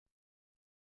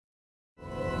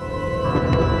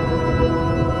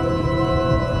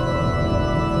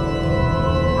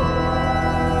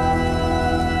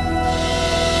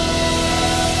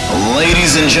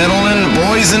Ladies and gentlemen,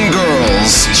 boys and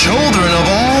girls, children of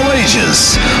all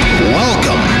ages,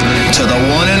 welcome to the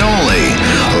one and only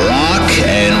Rock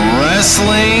and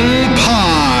Wrestling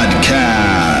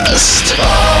Podcast.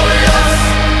 Glorious.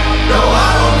 No,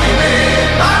 I won't give in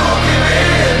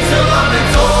till I'm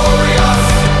victorious.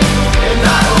 And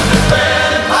I will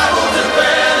defend.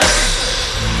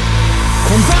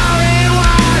 From far and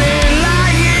wide and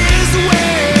light years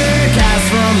away, cast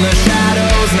from the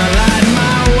shadows, now light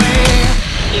my way.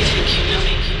 You think you know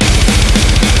me?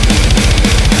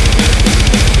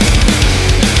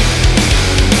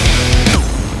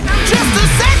 I'm just a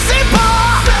sexy boy.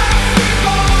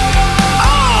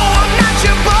 Oh, I'm not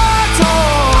your boy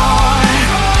toy.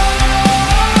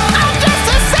 I'm just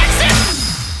a sexy.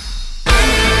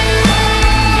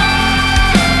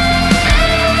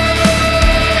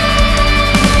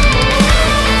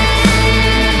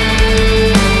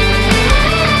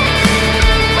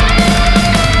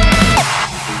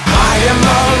 I am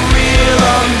a real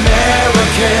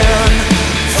American.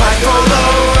 Fight for the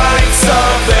rights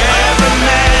of every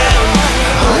man.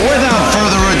 Without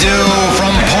further ado,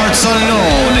 from parts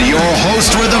unknown, your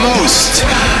host with the most,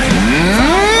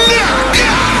 Nick.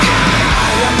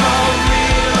 I am a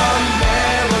real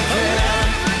American.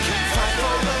 Fight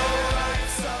for the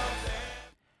rights of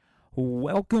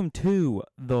Welcome to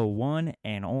the one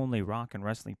and only Rock and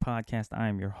Wrestling Podcast. I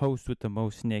am your host with the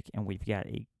most, Nick, and we've got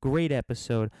a great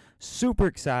episode. Super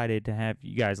excited to have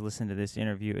you guys listen to this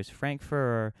interview. It's Frank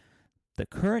Ferrer, the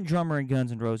current drummer in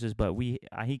Guns N' Roses, but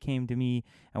he came to me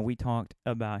and we talked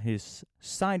about his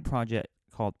side project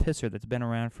called Pisser that's been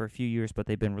around for a few years, but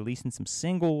they've been releasing some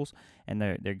singles, and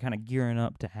they're kind of gearing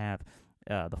up to have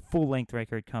the full-length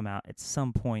record come out at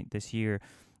some point this year.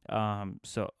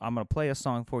 So I'm going to play a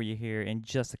song for you here in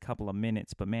just a couple of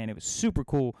minutes, but man, it was super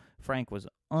cool. Frank was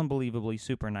unbelievably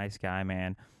super nice guy,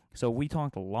 man. So we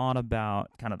talked a lot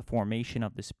about kind of the formation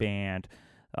of this band,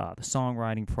 the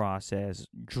songwriting process,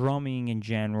 drumming in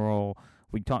general.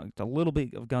 We talked a little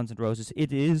bit of Guns N' Roses.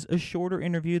 It is a shorter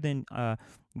interview than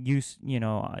used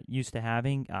to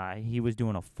having. He was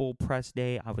doing a full press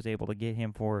day. I was able to get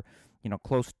him for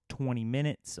close to 20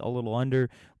 minutes, a little under,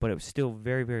 but it was still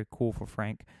very, very cool for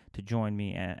Frank to join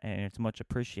me, and it's much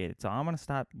appreciated. So I'm going to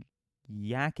stop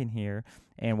yakking here,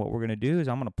 and what we're going to do is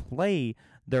I'm going to play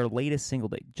their latest single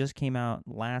that just came out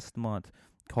last month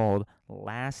called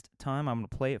Last Time. I'm going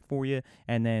to play it for you,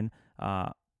 and then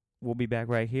we'll be back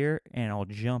right here, and I'll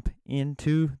jump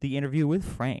into the interview with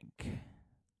Frank.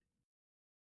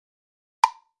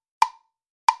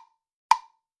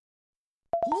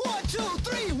 One, two,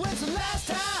 three. When's the last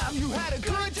time you had a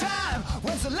good time?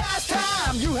 When's the last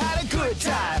time you had a good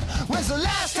time? When's the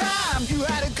last time you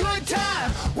had a good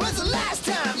time? When's the last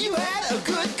time you had a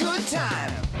good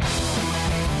time?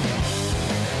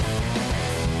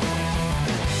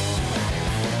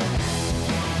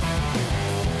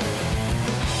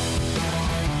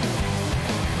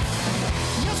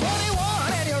 You're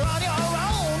 21 and you're on your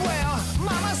own. Well,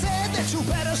 mama said that you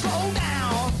better slow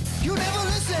down. You never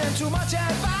listen to much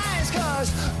advice, 'cause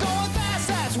going fast,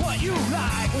 that's what you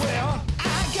like. Well, I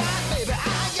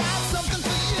got something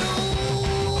for you.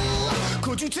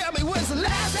 Could you tell me when's the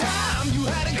last time you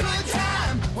had a good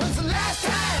time? When's the last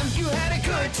time you had a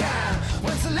good time?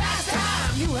 When's the last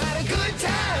time you had a good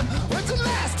time? When's the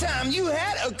last time you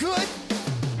had a good time?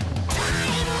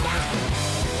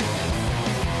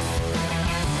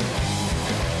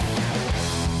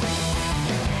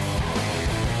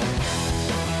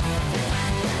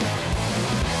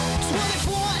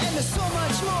 So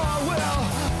much more. Well,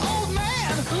 old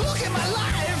man, look at my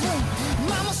life.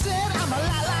 Mama said I'm a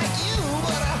lot like you,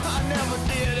 but I never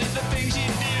did it, the things you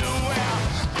do. Well,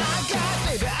 I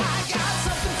got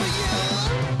something for you.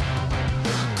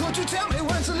 Could you tell me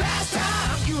when's the last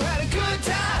time you had a good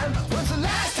time? When's the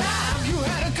last time you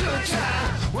had a good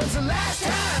time? When's the last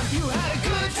time you had a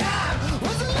good time?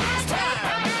 When's the last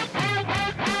time?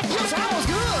 Your time was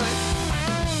good.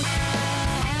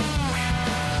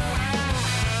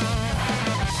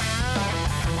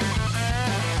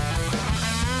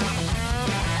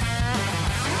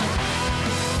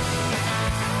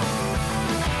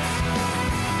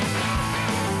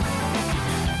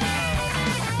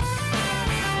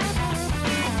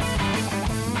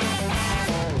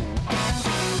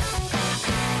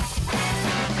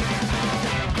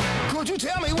 Could you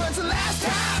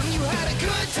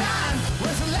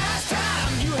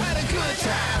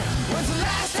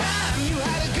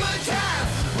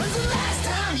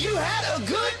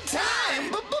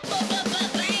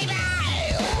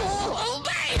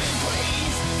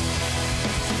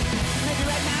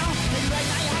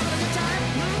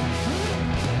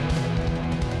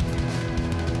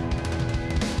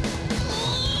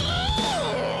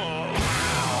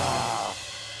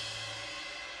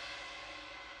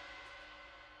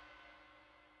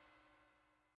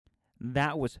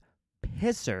That was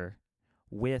Pisser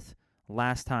with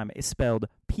Last Time. It's spelled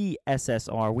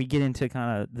PSSR. We get into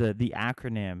kind of the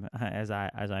acronym as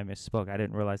I misspoke. I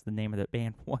didn't realize the name of the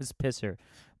band was Pisser,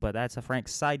 but that's a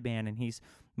Frank's side band, and he's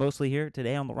mostly here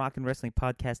today on the Rock and Wrestling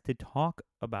Podcast to talk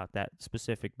about that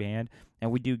specific band,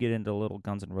 and we do get into a little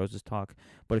Guns N' Roses talk.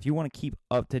 But if you want to keep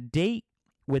up to date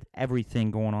with everything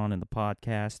going on in the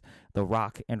podcast, the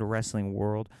rock and wrestling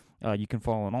world, you can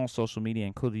follow on all social media,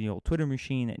 including the old Twitter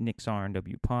machine at Nick's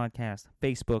RNW Podcast,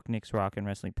 Facebook, Nick's Rock and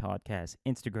Wrestling Podcast,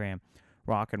 Instagram,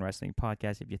 Rock and Wrestling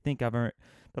Podcast. If you think I've earned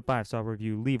the 5-star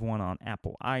review, leave one on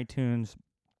Apple iTunes.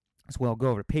 As well,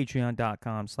 go over to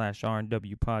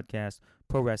patreon.com/RNW Podcast,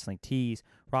 Pro Wrestling Tees,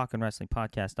 Rock and Wrestling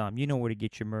Podcast. You know where to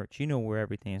get your merch. You know where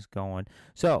everything is going.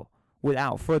 So,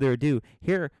 without further ado,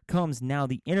 here comes now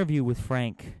the interview with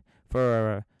Frank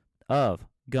of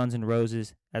Guns N'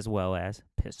 Roses as well as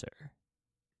Pisser.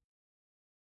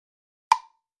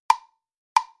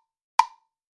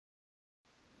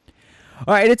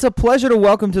 All right, it's a pleasure to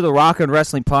welcome to the Rock and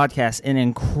Wrestling Podcast an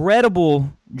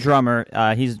incredible drummer.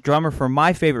 He's a drummer for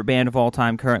my favorite band of all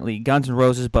time currently, Guns N'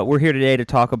 Roses, but we're here today to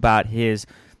talk about his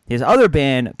other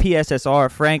band, PSSR,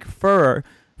 Frank Furrer.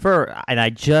 And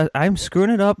I'm screwing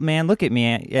it up, man. Look at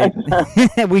me.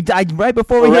 Right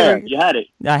before we hit it. You had it.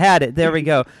 I had it. There we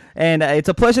go. And it's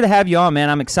a pleasure to have you on,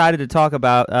 man. I'm excited to talk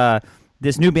about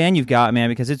this new band you've got, man,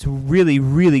 because it's really,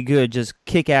 really good, just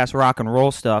kick-ass rock and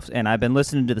roll stuff. And I've been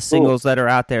listening to the singles that are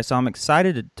out there, so I'm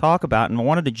excited to talk about, and I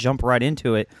wanted to jump right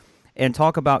into it and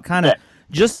talk about kind of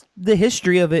just the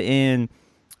history of it and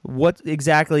what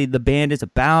exactly the band is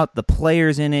about, the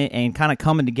players in it, and kind of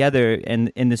coming together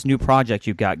in this new project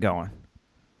you've got going.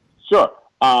 Sure.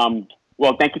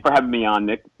 Well, thank you for having me on,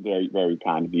 Nick. Very, very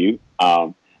kind of you.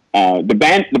 The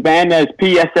band is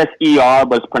PSSER,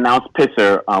 but it's pronounced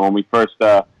Pisser. When we first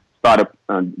started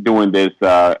doing this,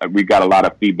 we got a lot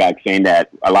of feedback saying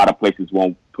that a lot of places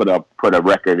won't put a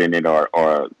record in it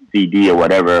or CD or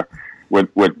whatever with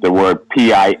the word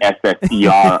PISSER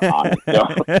on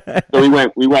it. So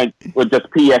we went with just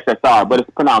PSSR, but it's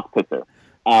pronounced Pisser.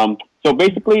 So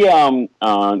basically,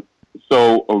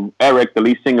 Eric, the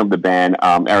lead singer of the band,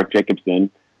 Eric Jacobson,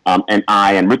 and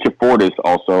I, and Richard Fortas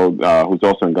also, who's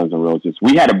also in Guns N' Roses,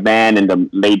 we had a band in the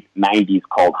late 90s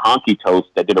called Honky Toast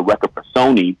that did a record for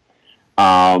Sony.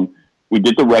 We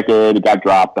did the record, it got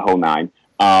dropped, the whole nine.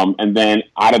 And then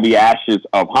out of the ashes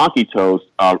of Honky Toast,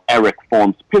 Eric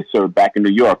forms Pisser back in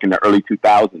New York in the early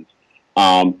 2000s.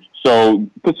 So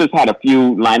Pisser's had a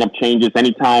few lineup changes.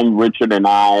 Anytime Richard and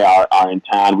I are in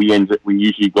town, we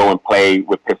usually go and play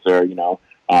with Pisser, you know.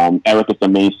 Eric is the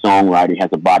main songwriter. He has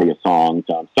a body of songs,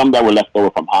 some that were left over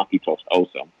from Honky Toast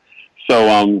also.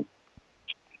 So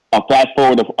I'll fast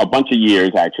forward a bunch of years,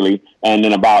 actually, and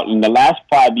then in the last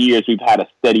 5 years, we've had a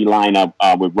steady lineup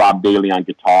with Rob Daly on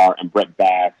guitar and Brett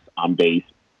Bass on bass.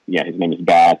 Yeah, his name is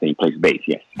Bass, and he plays bass,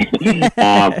 yes.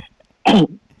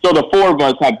 So the four of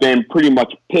us have been pretty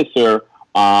much Pisser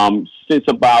since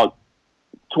about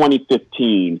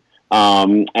 2015.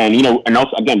 And, you know, and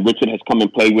also, again, Richard has come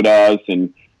and played with us,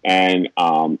 and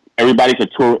everybody's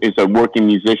is a working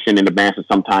musician in the band, so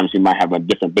sometimes you might have a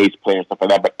different bass player and stuff like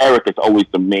that, but Eric is always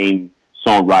the main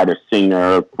songwriter,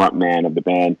 singer, frontman of the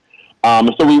band.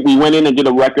 So we went in and did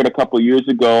a record a couple of years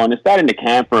ago, and it started in the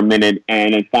can for a minute,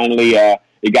 and then finally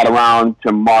it got around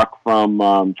to Mark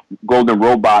from Golden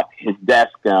Robot, his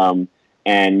desk,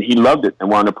 and he loved it and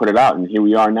wanted to put it out, and here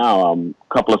we are now.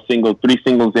 Three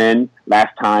singles in.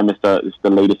 Last Time is the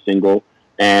latest single,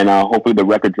 and hopefully the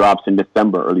record drops in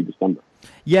early December.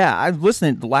 Yeah, I've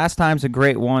listened. The Last Time's a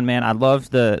great one, man. I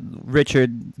love the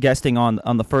Richard guesting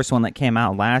on the first one that came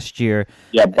out last year.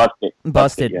 Yeah,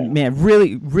 Busted. Yeah. Man,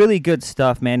 really, really good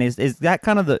stuff, man. Is that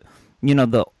kind of I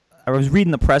was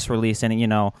reading the press release, and, you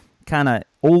know, kind of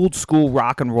old school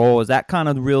rock and roll. Is that kind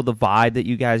of the vibe that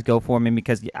you guys go for? I mean,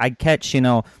 because I catch, you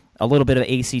know, a little bit of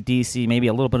AC/DC, maybe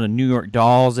a little bit of New York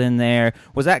Dolls in there.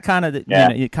 Was that kind of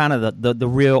the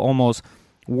real almost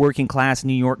working class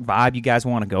New York vibe you guys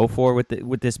want to go for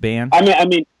with this band? I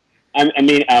mean,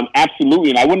 absolutely.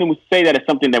 And I wouldn't say that it's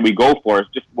something that we go for. It's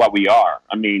just what we are.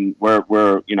 I mean,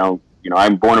 we're you know,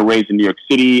 I'm born and raised in New York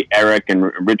City. Eric and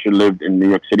Richard lived in New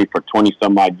York City for 20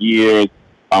 some odd years.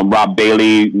 Rob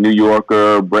Bailey, New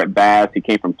Yorker. Brett Bass, he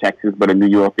came from Texas, but a New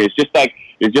Yorker. It's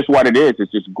just what it is. It's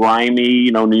just grimy,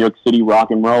 you know, New York City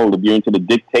rock and roll. If you're into the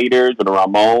Dictators or the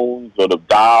Ramones or the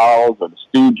Dolls or the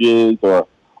Stooges or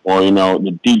you know,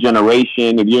 the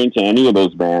D-Generation, if you're into any of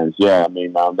those bands, yeah, I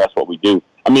mean, that's what we do.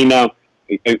 I mean, I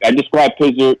describe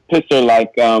Pisser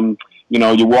like, You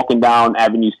know, you're walking down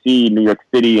Avenue C, New York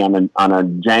City, on a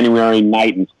January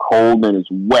night, and it's cold and it's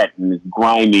wet and it's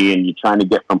grimy, and you're trying to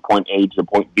get from point A to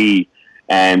point B,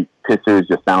 and Pisser is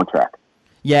your soundtrack.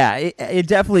 Yeah, it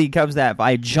definitely comes that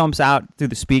vibe. It jumps out through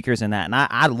the speakers and that, and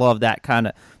I love that kind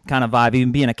of vibe.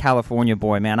 Even being a California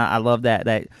boy, man, I love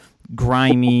that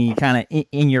grimy kind of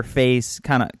in your face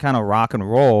kind of rock and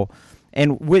roll.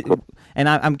 And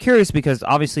I'm curious because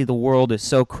obviously the world is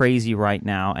so crazy right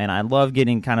now, and I love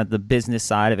getting kind of the business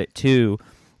side of it too.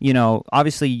 You know,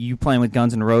 obviously you playing with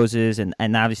Guns N' Roses, and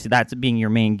obviously that's being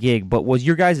your main gig. But was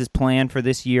your guys' plan for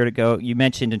this year to go? You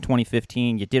mentioned in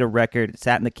 2015 you did a record, it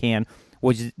sat in the can.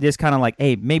 Was this kind of like,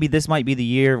 hey, maybe this might be the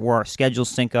year where our schedules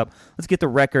sync up? Let's get the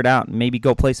record out and maybe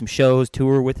go play some shows,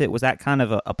 tour with it. Was that kind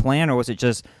of a plan, or was it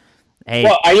just, hey?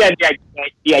 Well, yeah,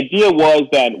 the idea was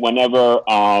that whenever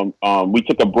we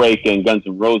took a break in Guns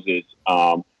N' Roses,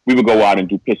 we would go out and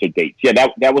do Pisser dates. Yeah,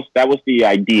 that was the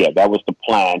idea. That was the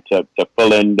plan to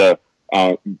fill in the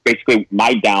basically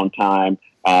my downtime,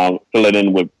 fill it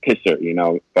in with Pisser, you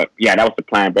know. But yeah, that was the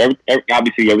plan. But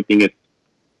obviously everything is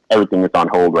on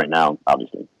hold right now,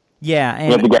 obviously. Yeah, and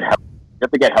you have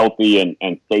to get healthy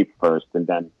and safe first, and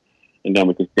then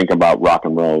we can think about rock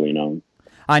and roll, you know.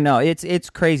 I know it's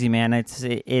crazy, man.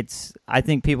 It's I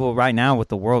think people right now with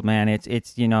the world, man.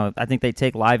 It's you know, I think they've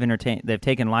taken live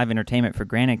entertainment for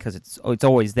granted because it's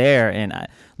always there, and I'd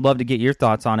love to get your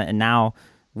thoughts on it. And now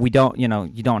we don't, you know,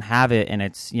 you don't have it, and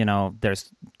it's, you know,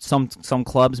 there's some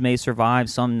clubs may survive,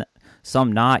 some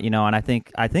not, you know, and I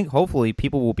think hopefully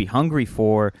people will be hungry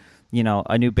for, you know,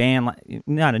 a new band,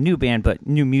 not a new band, but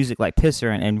new music like Pisser,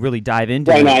 and really dive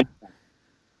into it.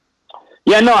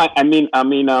 Yeah, no, I mean,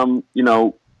 you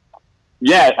know,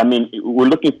 yeah, I mean, we're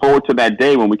looking forward to that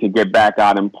day when we can get back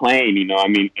out and playing, you know. I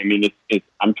mean, it's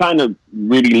I'm trying to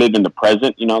really live in the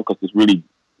present, you know, because it's really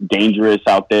dangerous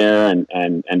out there, and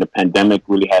the pandemic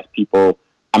really has people,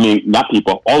 I mean, not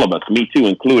people, all of us, me too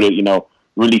included, you know,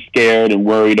 really scared and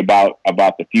worried about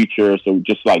the future. So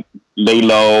just like lay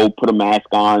low, put a mask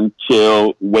on,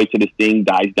 chill, wait till this thing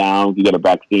dies down, you get a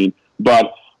vaccine.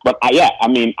 But I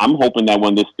mean, I'm hoping that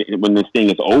when this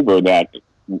thing is over, that,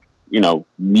 you know,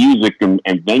 music and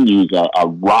venues are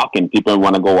rocking. People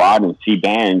want to go out and see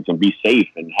bands and be safe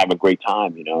and have a great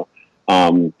time, you know.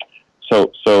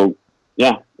 So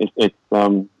yeah, it's a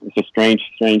strange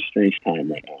time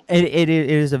right now. It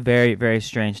is a very, very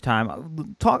strange time. I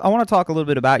want to talk a little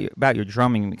bit about your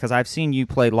drumming, because I've seen you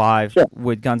play live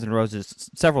with Guns N'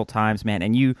 Roses several times, man,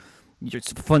 and you're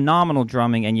phenomenal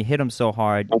drumming, and you hit them so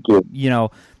hard. Thank you. You know,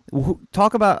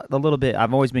 talk about a little bit.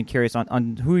 I've always been curious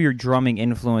on who your drumming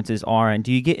influences are, and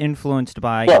do you get influenced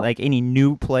by like any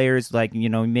new players? Like, you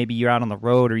know, maybe you're out on the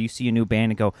road or you see a new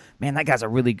band and go, man, that guy's a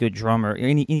really good drummer.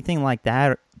 Anything like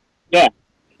that? Yeah.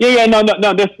 No.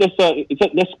 There's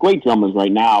great drummers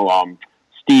right now.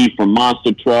 Steve from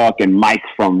Monster Truck and Mike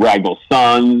from Ragdoll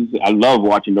Sons. I love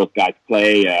watching those guys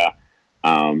play.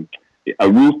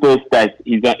 Rufus,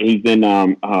 he's in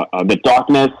The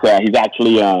Darkness. He's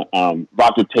actually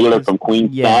Roger Taylor from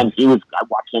Queen's son. I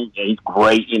watched him. Yeah, he's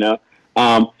great, you know.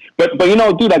 But you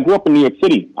know, dude, I grew up in New York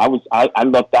City. I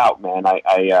lucked out, man.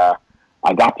 I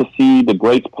got to see the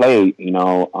greats play. You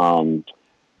know,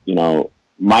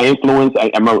 my influence.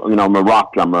 I'm a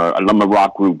rock drummer. I love my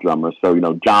rock group drummer. So, you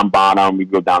know, John Bonham. We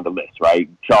go down the list, right?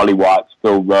 Charlie Watts,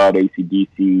 Phil Rudd,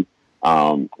 AC/DC. You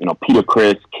know, Peter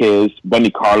Criss, Kiss, Benny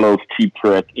Carlos, Cheap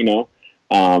Trick, you know.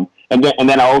 And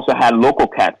then I also had local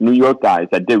cats, New York guys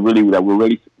that were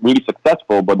really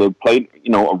successful, but they played,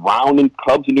 you know, around in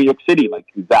clubs in New York City, like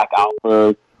Zach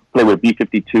Alford, played with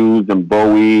B-52s and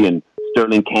Bowie, and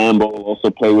Sterling Campbell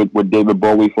also played with David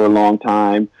Bowie for a long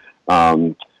time.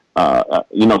 You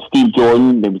know, Steve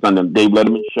Jordan, he was on the Dave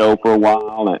Letterman show for a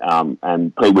while,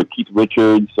 and played with Keith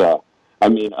Richards. I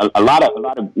mean, a lot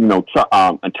of you know,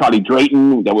 Charlie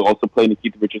Drayton that we also played in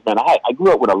Keith Richards band. I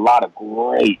grew up with a lot of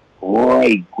great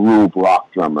groove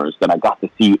rock drummers that I got to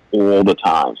see all the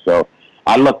time. So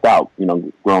I lucked out, you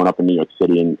know, growing up in New York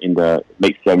City in the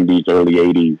late 70s, early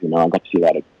 80s. You know, I got to see a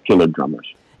lot of killer drummers.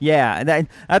 Yeah,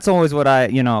 that's always what I,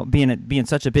 you know, being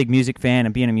such a big music fan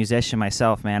and being a musician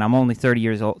myself, man. I'm only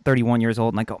 31 years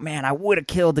old, and I go, man, I would have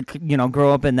killed to, you know,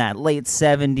 grow up in that late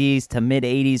 70s to mid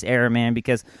 80s era, man,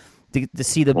 because to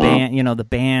see the band, you know, the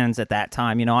bands at that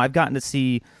time, you know, I've gotten to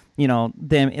see, you know,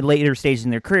 them in later stages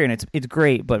in their career, and it's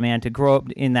great. But man, to grow up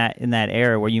in that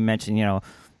era where you mentioned, you know,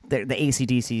 the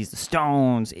AC/DCs, the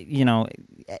Stones, you know,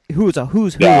 who's who,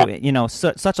 you know,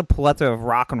 such a plethora of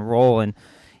rock and roll, and,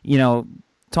 you know,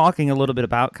 talking a little bit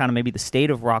about kind of maybe the state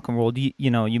of rock and roll.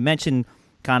 You know, you mentioned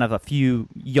kind of a few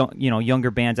younger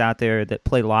bands out there that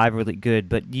play live really good,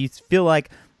 but do you feel like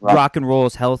rock and roll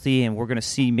is healthy, and we're gonna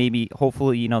see maybe,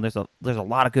 hopefully, you know, there's a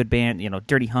lot of good bands, you know,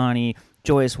 Dirty Honey,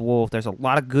 Joyous Wolf. There's a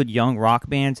lot of good young rock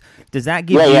bands. Does that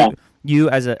give you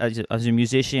as a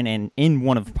musician and in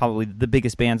one of probably the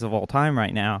biggest bands of all time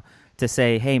right now to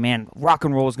say, hey man, rock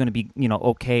and roll is going to be, you know,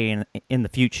 okay in the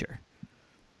future?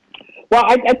 Well,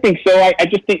 I think so. I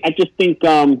just think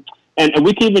and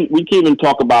we can even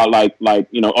talk about like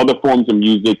you know, other forms of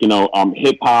music, you know,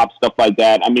 hip hop, stuff like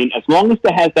that. I mean, as long as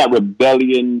it has that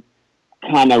rebellious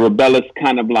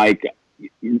kind of like,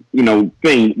 you know,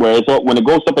 thing where when it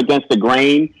goes up against the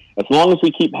grain, as long as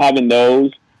we keep having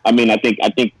those, I mean, I think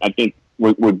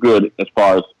we're good as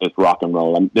far as rock and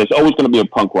roll. There's always going to be a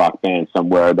punk rock band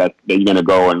somewhere that you're going to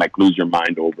go and like lose your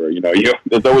mind over. You know,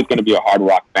 there's always going to be a hard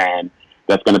rock band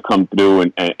that's going to come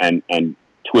through and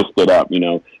twist it up. You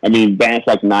know, I mean, bands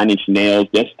like Nine Inch Nails,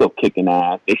 they're still kicking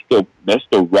ass. They're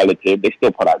still relative. They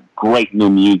still put out great new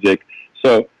music.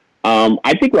 So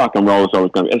I think rock and roll is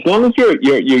always going to, as long as you're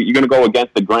going to go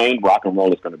against the grain, rock and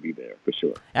roll is going to be there for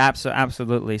sure.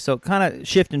 Absolutely. So kind of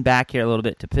shifting back here a little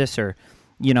bit to Pisser.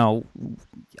 You know,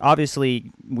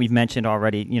 obviously we've mentioned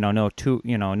already, you know, no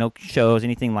shows,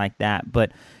 anything like that.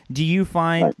 But do you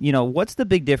find, you know, what's the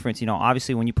big difference? You know,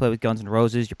 obviously when you play with Guns N'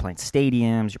 Roses, you're playing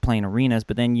stadiums, you're playing arenas,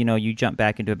 but then, you know, you jump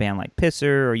back into a band like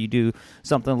Pisser or you do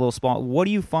something a little small. What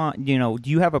do you find, you know, do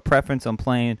you have a preference on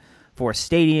playing for a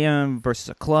stadium versus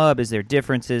a club? Is there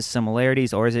differences,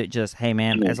 similarities, or is it just, hey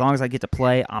man, as long as I get to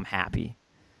play, I'm happy?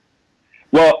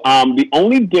 Well, the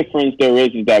only difference there is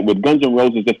that with Guns N'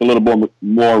 Roses, there's a little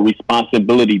more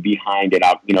responsibility behind it.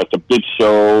 You know, it's a big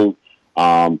show,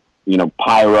 you know,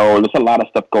 pyro. There's a lot of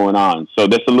stuff going on. So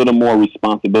there's a little more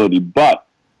responsibility. But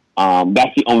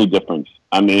that's the only difference.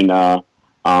 I mean,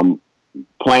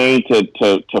 playing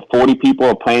to 40 people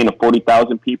or playing to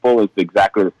 40,000 people is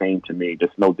exactly the same to me.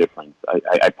 There's no difference.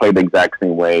 I play the exact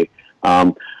same way.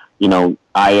 You know,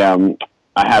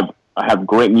 I have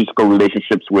great musical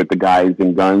relationships with the guys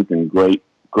in Guns and great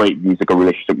musical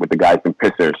relationship with the guys in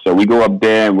Pisser. So we go up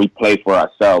there and we play for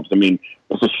ourselves. I mean,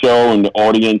 it's a show and the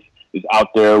audience is out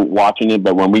there watching it,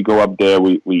 but when we go up there,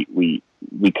 we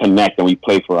connect and we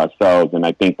play for ourselves. And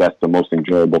I think that's the most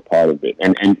enjoyable part of it.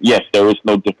 And yes, there is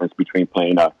no difference between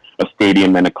playing a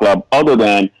stadium and a club, other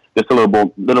than there's a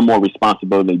little more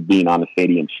responsibility being on a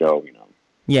stadium show, you know.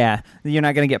 Yeah, you're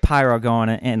not going to get pyro going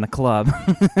in the club.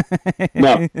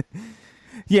 No.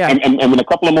 Yeah. And with a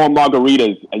couple of more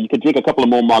margaritas, you could drink a couple of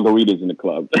more margaritas in the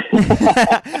club.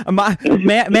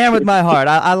 man with my heart.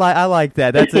 I like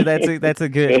that. That's a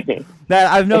good.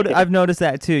 That I've noticed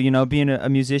that too. You know, being a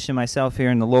musician myself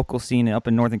here in the local scene up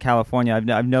in Northern California,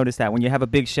 I've noticed that when you have a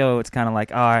big show, it's kind of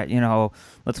like, all right, you know,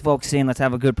 let's focus in, let's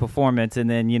have a good performance, and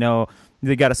then, you know,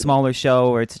 they got a smaller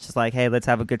show where it's just like, hey, let's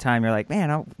have a good time. You're like,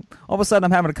 man, all of a sudden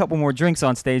I'm having a couple more drinks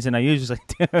on stage than I usually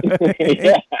do.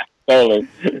 Yeah,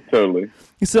 totally.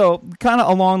 So kind of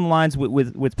along the lines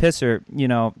with Pisser, you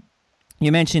know,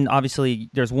 you mentioned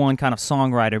obviously there's one kind of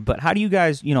songwriter, but how do you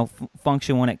guys, you know,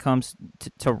 function when it comes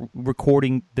to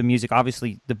recording the music?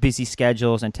 Obviously the busy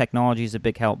schedules and technology is a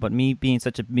big help, but me being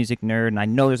such a music nerd, and I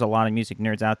know there's a lot of music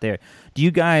nerds out there, do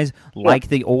you guys like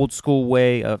the old school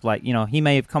way of, like, you know, he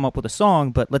may have come up with a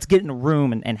song, but let's get in a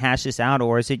room and hash this out?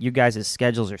 Or is it you guys'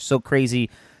 schedules are so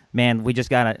crazy, man, we just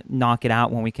got to knock it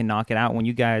out when we can knock it out? When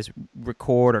you guys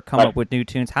record or come up with new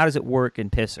tunes, how does it work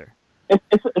in Pisser?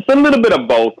 It's a little bit of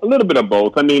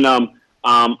both. I mean,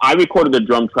 I recorded the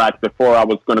drum tracks before I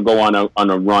was going to go on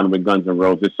a run with Guns N'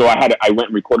 Roses. So I went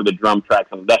and recorded the drum tracks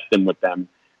and left them with them.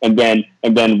 And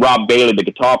then Rob Bailey, the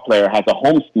guitar player, has a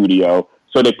home studio.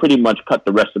 So they pretty much cut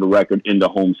the rest of the record in the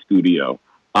home studio.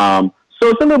 So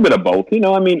it's a little bit of both. You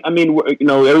know, I mean, you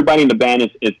know, everybody in the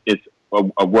band is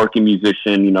a working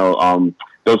musician. You know,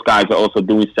 those guys are also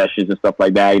doing sessions and stuff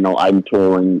like that. You know, I'm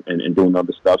touring and doing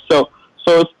other stuff. So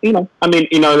it's, you know, I mean,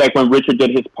 you know, like when Richard did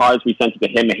his parts, we sent it to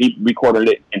him and he recorded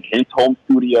it in his home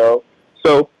studio.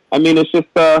 So, I mean, it's just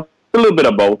a little bit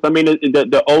of both. I mean,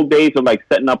 the old days of like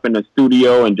setting up in the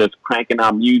studio and just cranking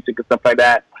out music and stuff like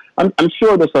that. I'm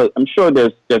sure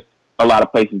there's just a lot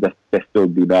of places that still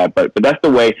do that, but that's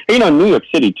the way. You know, New York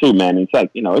City too, man. It's like,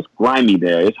 you know, it's grimy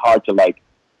there. It's hard to, like,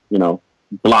 you know,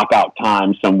 block out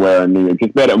time somewhere in New York.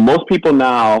 It's better. Most people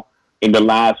now in the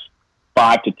last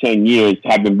 5 to 10 years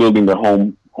have been building their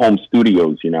home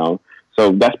studios, you know.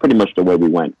 So that's pretty much the way we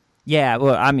went. Yeah,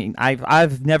 well, I mean,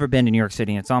 I've never been to New York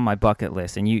City, and it's on my bucket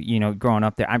list. And you know, growing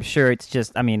up there, I'm sure it's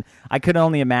just, I mean, I could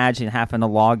only imagine having to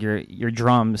log your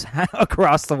drums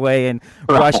across the way and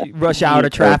rush out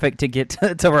of traffic to get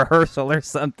to rehearsal or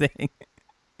something.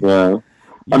 Yeah.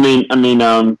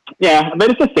 Yeah, but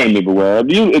it's the same everywhere.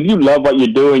 If you love what you're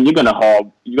doing, you're gonna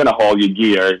haul your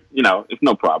gear. It's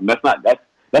no problem. That's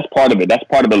part of it. That's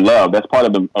part of the love. That's part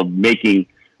of making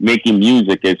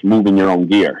music is moving your own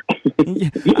gear.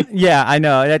 Yeah, I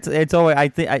know. It's always I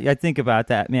think about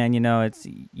that, man. It's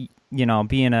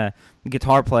being a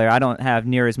guitar player, I don't have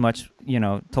near as much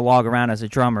to log around as a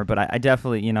drummer, but I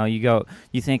definitely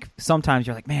you think sometimes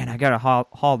you're like, man, I gotta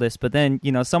haul this, but then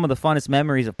some of the funnest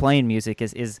memories of playing music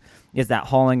is that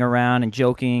hauling around and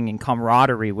joking and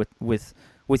camaraderie with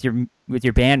your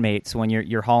bandmates when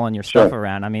you're hauling your stuff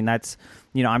around. I mean, that's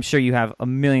I'm sure you have a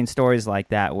million stories like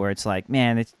that where it's like,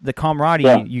 man, it's the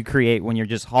camaraderie you create when you're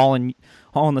just hauling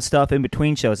the stuff in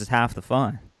between shows is half the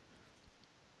fun.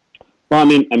 Well,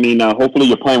 hopefully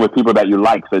you're playing with people that you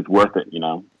like, so it's worth it,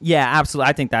 Yeah, absolutely.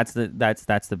 I think that's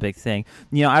the big thing.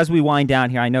 As we wind down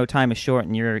here, I know time is short,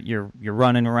 and you're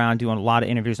running around doing a lot of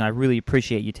interviews, and I really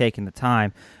appreciate you taking the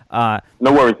time. No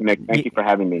worries, Nick. Thank you for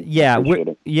having me. Yeah,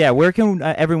 where can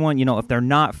everyone, if they're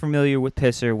not familiar with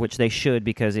Pisser, which they should,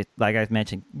 because it, like I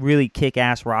mentioned, really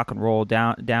kick-ass rock and roll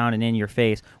down and in your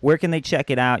face. Where can they check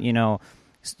it out?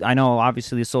 I know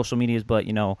obviously the social medias, but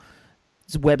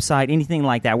website, anything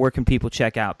like that, where can people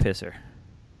check out Pisser?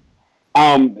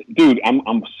 Dude,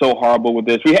 I'm so horrible with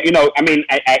this.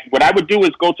 What I would do is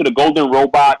go to the Golden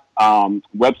Robot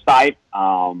website,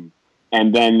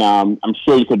 and then I'm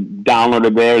sure you could download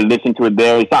it there, listen to it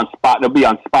there. It'll be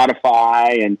on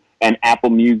Spotify and Apple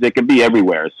Music. It'll be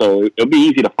everywhere, so it'll be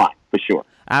easy to find for sure.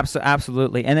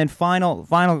 Absolutely. And then final,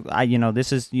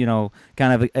 this is,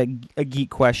 kind of a geek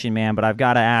question, man, but I've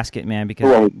got to ask it, man,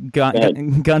 because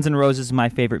Guns N' Roses is my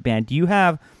favorite band. Do you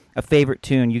have a favorite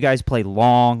tune? You guys play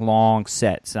long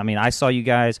sets. I mean, I saw you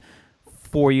guys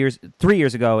 3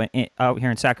 years ago out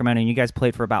here in Sacramento, and you guys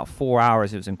played for about 4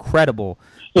 hours. It was incredible.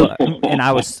 And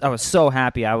I was so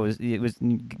happy. It was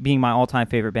being my all-time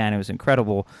favorite band. It was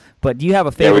incredible. But do you have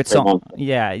a favorite song?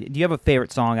 Yeah. Do you have a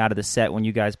favorite song out of the set when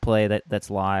you guys play that's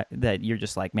live that you're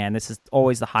just like, man, this is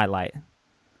always the highlight?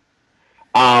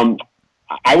 I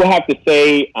would have to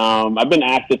say I've been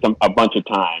asked this a bunch of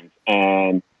times,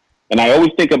 and I always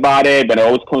think about it, but it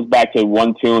always comes back to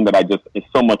one tune that it's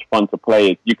so much fun to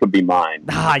play. You Could Be Mine.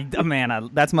 Man,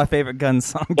 that's my favorite Guns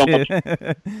song too.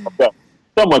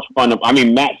 So much fun.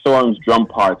 Matt Sorum's drum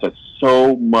parts are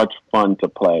so much fun to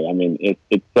play.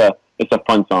 It's a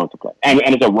fun song to play, and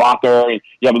it's a rocker.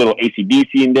 You have a little AC/DC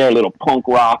in there, a little punk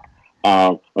rock,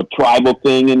 a tribal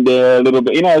thing in there, a little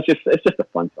bit. It's just a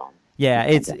fun song. Yeah,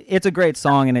 it's a great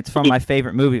song, and it's from my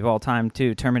favorite movie of all time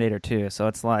too, Terminator 2. So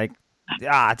it's like.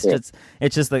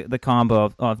 It's just the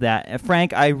combo of that.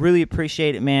 Frank, I really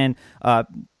appreciate it, man.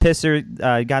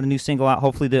 Pisser got a new single out.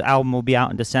 Hopefully the album will be out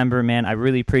in December, man. I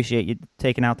really appreciate you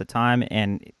taking out the time,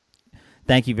 and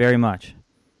thank you very much.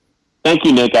 Thank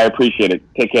you, Nick. I appreciate it.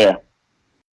 Take care.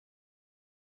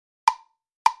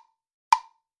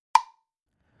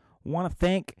 Want to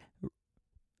thank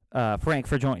Frank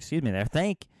for joining.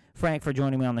 Thank Frank for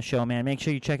joining me on the show, man. Make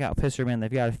sure you check out Pisser, man.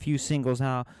 They've got a few singles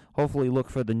out. Hopefully look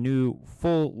for the new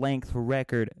full-length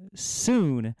record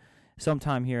soon,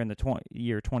 sometime here in the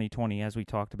year 2020, as we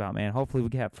talked about, man. Hopefully we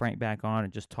can have Frank back on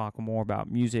and just talk more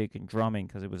about music and drumming,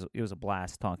 because it was a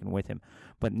blast talking with him.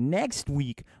 But next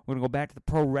week, we're going to go back to the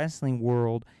pro wrestling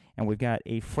world, and we've got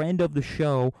a friend of the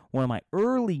show, one of my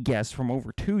early guests from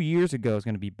over 2 years ago is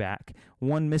going to be back.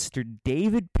 One Mr.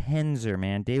 David Penzer,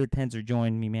 man. David Penzer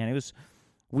joined me, man.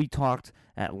 We talked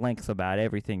at length about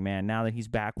everything, man. Now that he's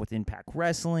back with Impact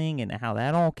Wrestling and how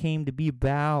that all came to be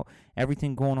about,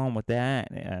 everything going on with that.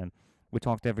 And we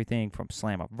talked everything from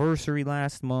Slammiversary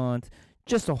last month,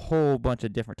 just a whole bunch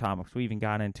of different topics. We even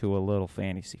got into a little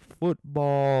fantasy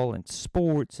football and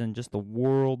sports and just the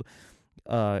world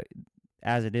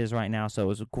as it is right now. So it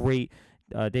was a great,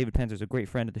 David Penzer's a great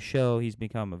friend of the show. He's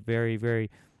become a very,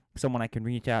 very, someone I can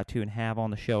reach out to and have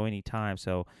on the show anytime.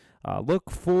 So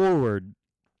look forward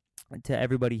to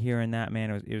everybody hearing that, man.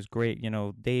 It was great.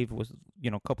 Dave was,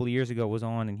 a couple of years ago was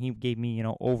on, and he gave me,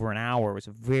 over an hour. It was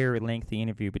a very lengthy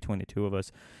interview between the two of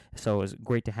us. So it was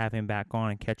great to have him back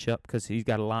on and catch up, because he's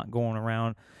got a lot going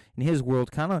around in his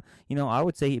world. Kind of, I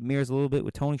would say it mirrors a little bit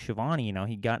with Tony Schiavone.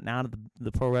 He'd gotten out of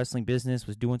the pro wrestling business,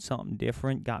 was doing something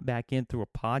different, got back in through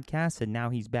a podcast, and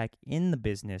now he's back in the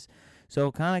business. So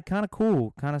kind of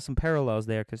cool, kind of some parallels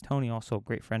there, because Tony also a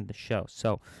great friend of the show.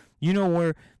 So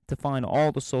where to find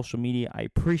all the social media. I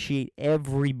appreciate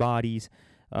everybody's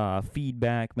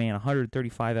feedback, man.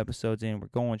 135 episodes in, we're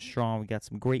going strong. We got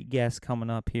some great guests coming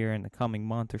up here in the coming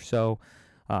month or so.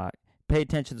 Pay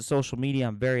attention to social media.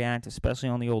 I'm very active, especially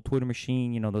on the old Twitter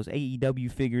machine. Those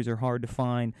AEW figures are hard to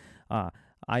find.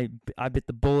 I bit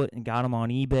the bullet and got them on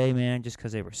eBay, man, just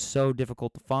because they were so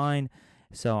difficult to find.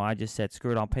 So I just said,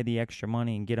 screw it, I'll pay the extra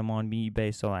money and get them on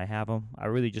eBay so I have them. I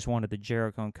really just wanted the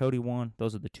Jericho and Cody one.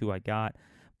 Those are the two I got.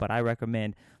 But I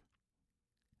recommend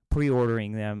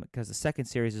pre-ordering them because the second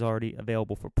series is already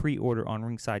available for pre-order on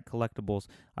Ringside Collectibles.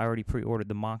 I already pre-ordered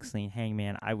the Moxley and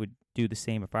Hangman. I would do the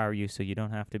same if I were you, so you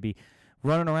don't have to be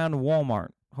running around to Walmart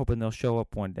hoping they'll show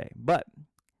up one day. But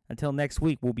until next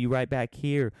week, we'll be right back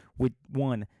here with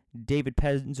one David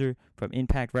Penzer from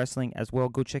Impact Wrestling as well.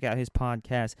 Go check out his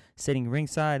podcast, Sitting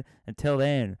Ringside. Until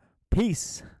then,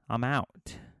 peace. I'm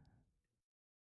out.